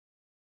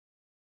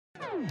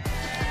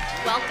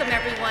Welcome,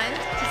 everyone,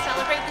 to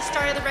celebrate the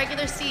start of the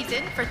regular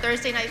season for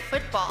Thursday Night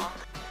Football.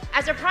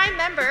 As a Prime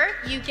member,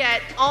 you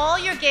get all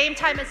your game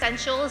time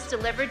essentials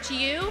delivered to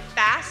you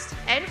fast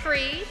and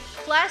free,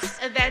 plus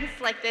events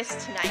like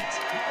this tonight.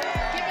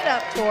 Give it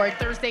up for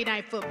Thursday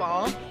Night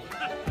Football.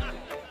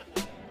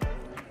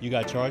 You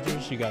got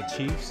Chargers, you got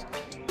Chiefs.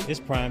 It's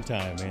prime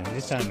time, man.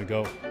 It's time to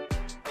go.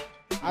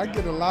 I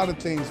get a lot of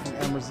things from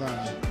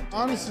Amazon.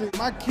 Honestly,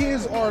 my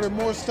kids order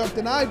more stuff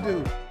than I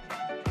do.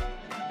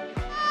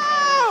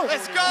 Oh,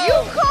 let's go!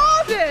 You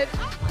called it!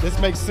 This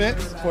makes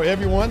sense for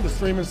everyone, the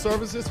streaming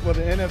services, for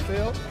the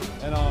NFL,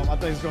 and I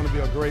think it's going to be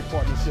a great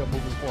partnership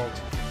moving forward.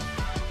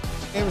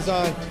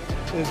 Amazon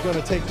is going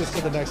to take this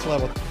to the next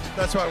level.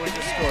 That's why we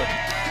just scored.